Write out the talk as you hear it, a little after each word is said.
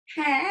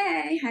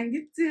Hey, how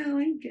you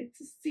doing? Good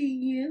to see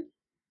you.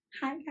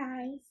 Hi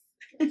guys.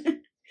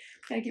 Can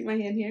I keep my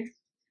hand here?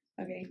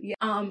 Okay, yeah.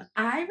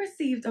 I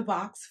received a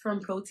box from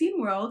Protein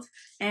World,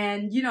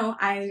 and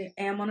I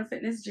am on a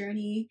fitness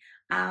journey.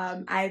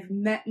 I've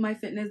met my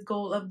fitness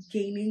goal of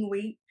gaining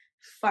weight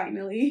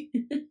finally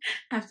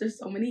after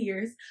so many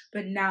years,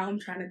 but now I'm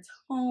trying to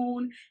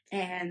tone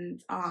and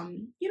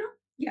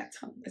yeah,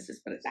 tone. Let's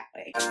just put it that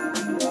way.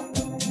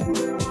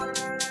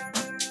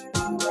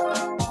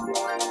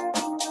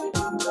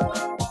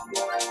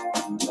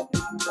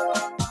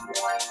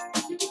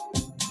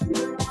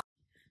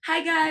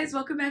 Hi guys,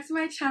 welcome back to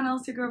my channel.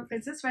 It's your girl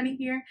PrincessReni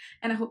here,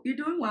 and I hope you're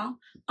doing well.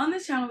 On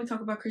this channel we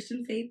talk about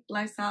Christian faith,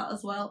 lifestyle,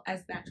 as well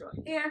as natural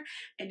hair.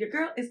 And your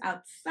girl is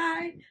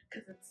outside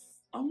because it's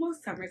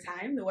almost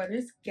summertime. The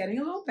weather's getting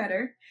a little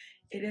better.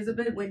 It is a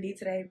bit windy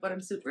today, but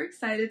I'm super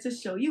excited to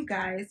show you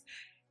guys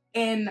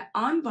an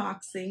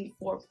unboxing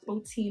for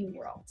Protein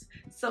World.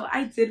 So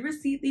I did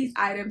receive these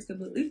items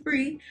completely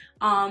free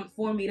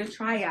for me to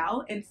try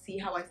out and see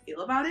how I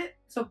feel about it.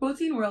 So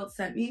Protein World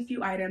sent me a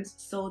few items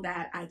so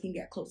that I can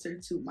get closer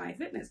to my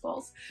fitness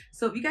goals.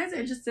 So if you guys are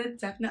interested,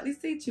 definitely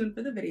stay tuned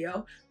for the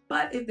video.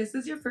 But if this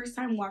is your first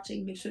time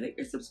watching, make sure that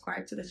you're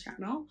subscribed to the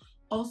channel.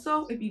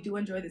 Also, if you do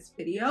enjoy this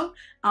video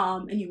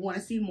and you want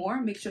to see more,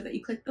 make sure that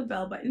you click the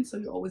bell button so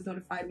you're always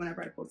notified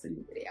whenever I post a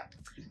new video.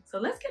 So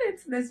let's get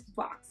into this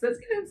box. Let's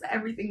get into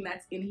everything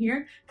that's in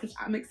here because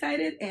I'm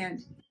excited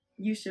and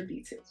you should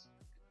be too.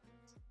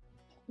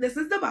 This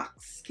is the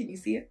box. Can you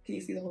see it? Can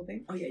you see the whole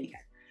thing? Oh yeah, you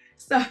can.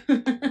 So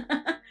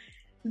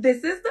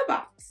this is the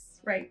box,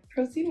 right?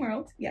 Protein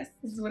World. Yes,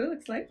 this is what it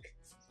looks like.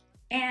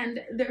 And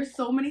there's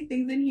so many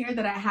things in here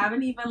that I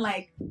haven't even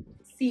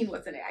seen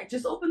what's in it. I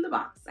just opened the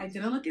box. I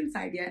didn't look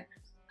inside yet.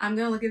 I'm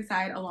gonna look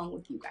inside along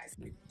with you guys.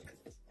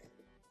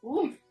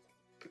 Ooh.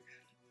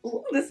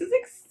 Ooh, this is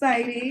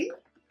exciting.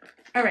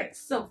 All right,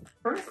 so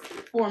first and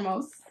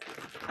foremost,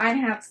 I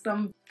have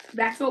some,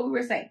 that's what we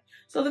were saying.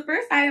 So the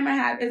first item I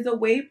have is a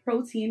whey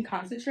protein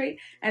concentrate,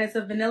 and it's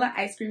a vanilla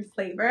ice cream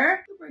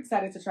flavor. Super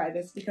excited to try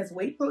this because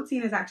whey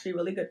protein is actually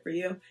really good for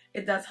you.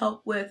 It does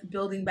help with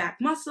building back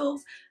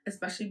muscles,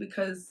 especially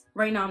because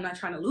right now I'm not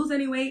trying to lose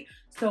any weight.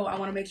 So I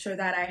want to make sure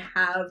that I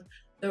have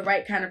the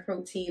right kind of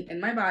protein in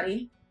my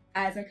body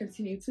as I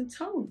continue to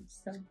tone.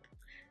 So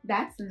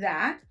that's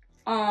that.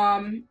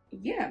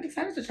 Yeah, I'm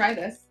excited to try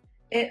this.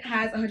 It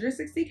has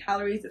 160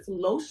 calories. It's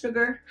low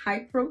sugar,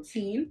 high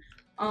protein.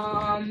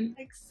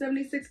 Like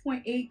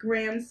 76.8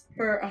 grams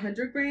per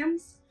 100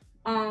 grams.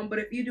 But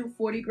if you do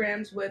 40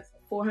 grams with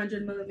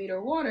 400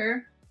 milliliter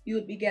water, you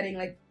would be getting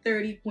like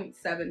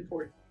 30.7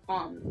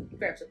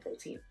 grams of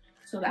protein.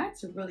 So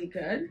that's really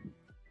good.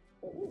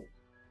 Ooh.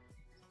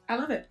 I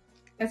love it.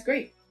 That's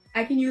great.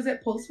 I can use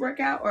it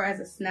post-workout or as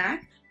a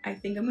snack. I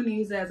think I'm going to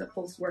use it as a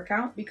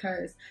post-workout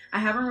because I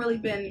haven't really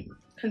been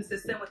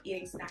consistent with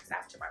eating snacks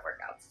after my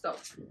workouts. So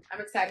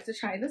I'm excited to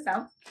try this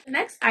out. The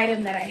next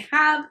item that I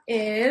have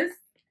is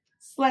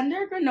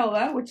Slender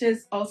Granola, which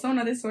is also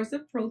another source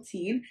of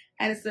protein.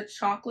 And it's the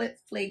chocolate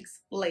flakes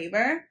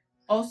flavor.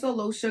 Also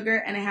low sugar,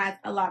 and it has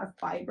a lot of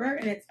fiber,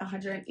 and it's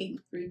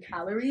 183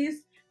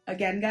 calories.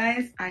 Again,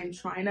 guys, I'm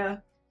trying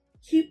to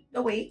keep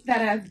the weight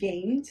that I've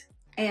gained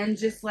and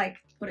just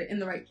put it in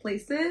the right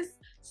places.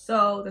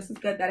 So this is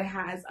good that it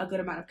has a good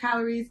amount of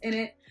calories in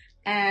it,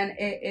 and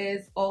it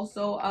is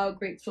also a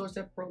great source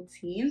of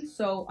protein.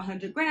 So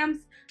 100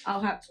 grams,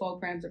 I'll have 12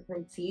 grams of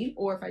protein,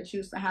 or if I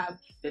choose to have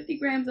 50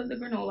 grams of the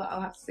granola,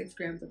 I'll have 6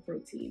 grams of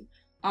protein.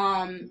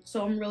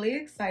 So I'm really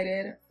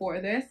excited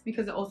for this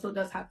because it also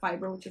does have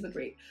fiber, which is a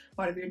great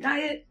part of your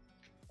diet.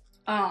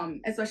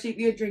 Especially if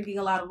you're drinking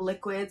a lot of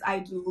liquids. I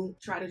do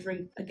try to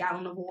drink a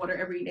gallon of water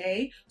every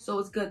day, so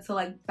it's good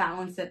to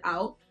balance it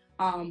out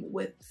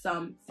with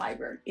some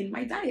fiber in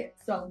my diet.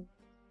 So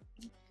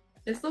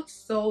this looks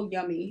so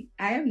yummy.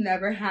 I have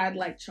never had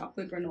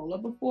chocolate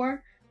granola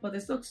before, but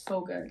this looks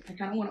so good. I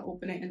kind of want to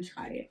open it and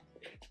try it.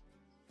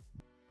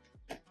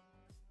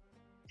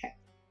 Okay.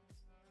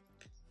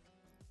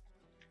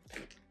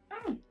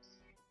 Oh.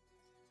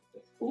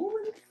 Ooh,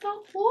 it's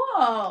so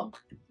cool.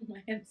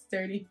 My hand's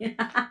dirty.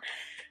 All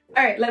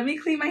right, let me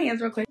clean my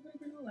hands real quick.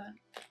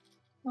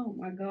 Oh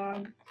my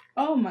god.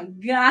 Oh my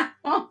god.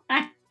 Oh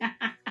my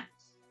god.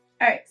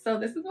 All right, so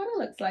this is what it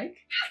looks like.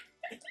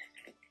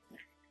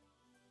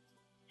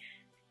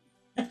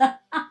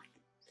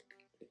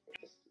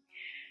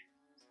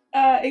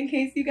 In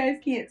case you guys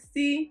can't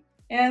see,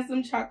 it has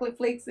some chocolate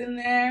flakes in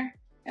there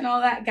and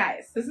all that.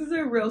 Guys, this is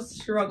a real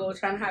struggle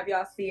trying to have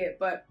y'all see it,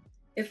 but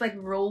it's like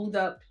rolled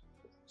up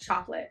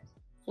chocolate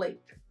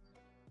flake.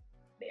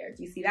 There,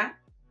 do you see that?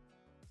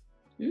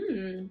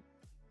 Mmm,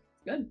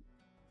 good.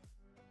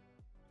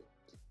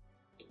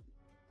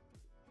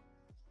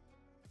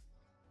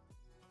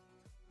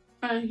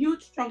 A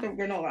huge chunk of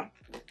granola.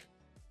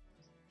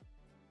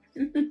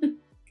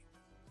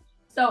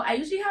 So I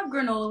usually have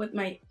granola with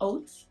my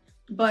oats,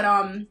 but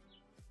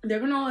their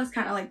granola is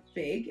kind of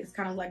big. It's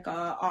kind of like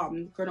a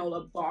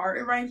granola bar,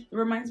 it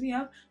reminds me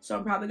of. So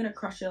I'm probably gonna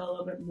crush it a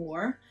little bit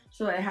more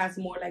so that it has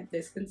more like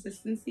this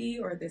consistency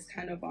or this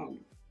kind of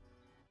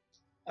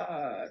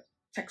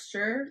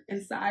texture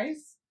and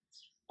size,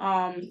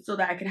 so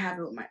that I can have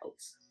it with my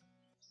oats.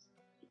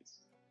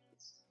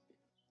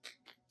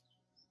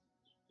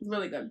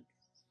 Really good.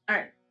 All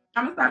right,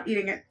 I'm gonna stop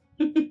eating it.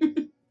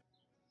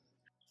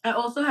 I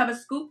also have a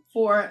scoop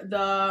for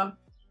the,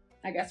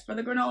 I guess for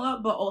the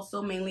granola, but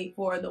also mainly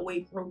for the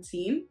whey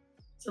protein.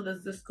 So this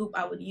is the scoop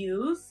I would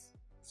use.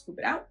 Scoop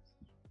it out.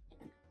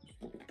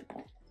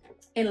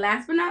 And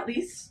last but not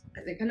least,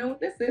 I think I know what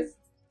this is.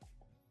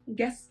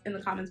 Guess in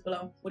the comments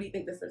below. What do you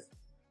think this is?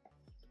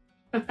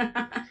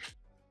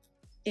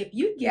 If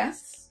you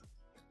guess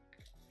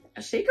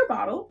a shaker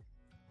bottle,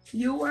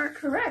 you were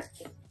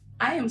correct.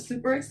 I am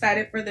super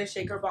excited for this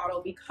shaker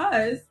bottle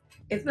because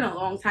it's been a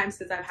long time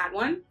since I've had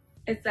one.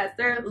 It says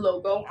their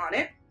logo on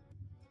it.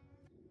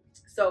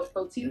 So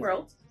Protein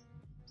World.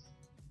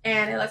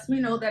 And it lets me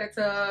know that it's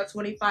a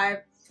 25,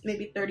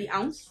 maybe 30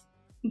 ounce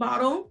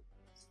bottle.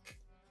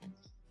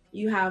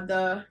 You have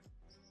the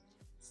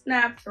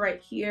snap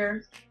right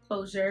here,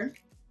 closure.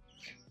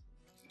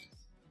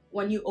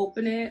 When you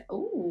open it,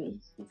 oh,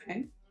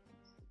 okay.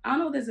 I don't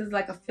know if this is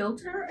like a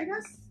filter, I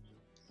guess.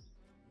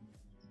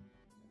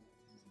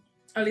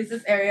 Or at least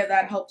this area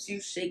that helps you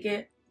shake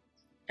it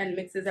and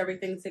mixes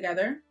everything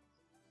together.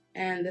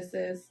 And this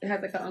is, it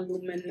has like an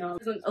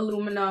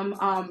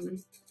aluminum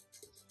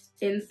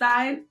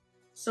inside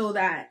so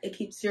that it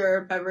keeps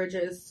your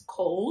beverages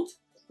cold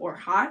or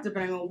hot,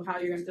 depending on how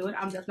you're gonna do it.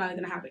 I'm definitely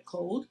gonna have it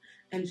cold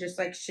and just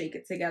like shake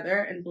it together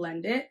and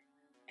blend it.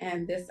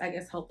 And this, I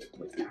guess, helps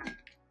with that.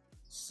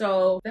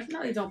 So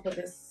definitely don't put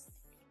this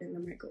in the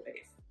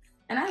microwave.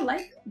 And I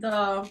like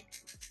the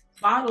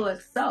bottle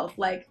itself.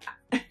 Like,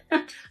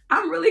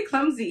 I'm really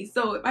clumsy.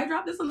 So if I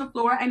drop this on the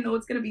floor, I know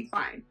it's gonna be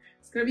fine.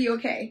 It's gonna be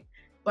okay.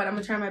 But I'm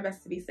gonna try my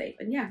best to be safe.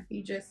 And yeah,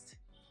 you just,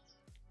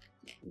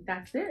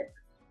 that's it.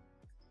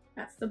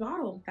 That's the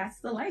bottle. That's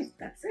the life.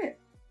 That's it.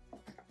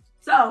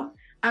 So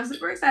I'm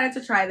super excited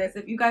to try this.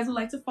 If you guys would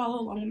like to follow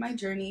along with my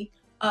journey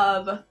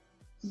of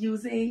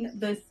using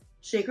this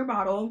shaker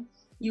bottle,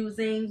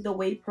 using the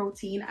whey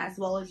protein, as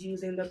well as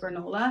using the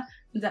granola,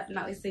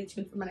 definitely stay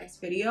tuned for my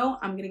next video.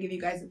 I'm gonna give you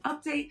guys an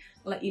update,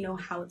 let you know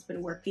how it's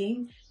been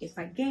working, if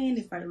I gained,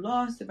 if I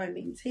lost, if I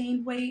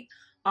maintained weight,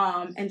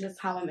 and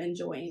just how I'm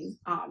enjoying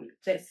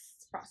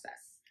this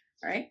process.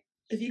 All right,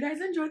 if you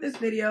guys enjoyed this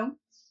video,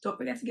 don't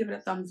forget to give it a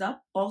thumbs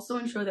up. Also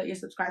ensure that you're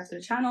subscribed to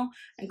the channel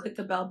and click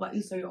the bell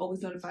button so you're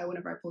always notified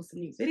whenever I post a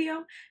new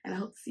video. And I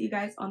hope to see you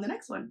guys on the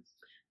next one.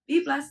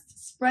 Be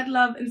blessed, spread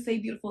love, and stay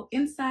beautiful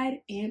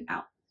inside and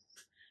out.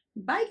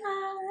 Bye,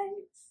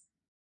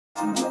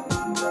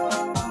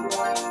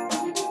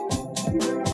 guys.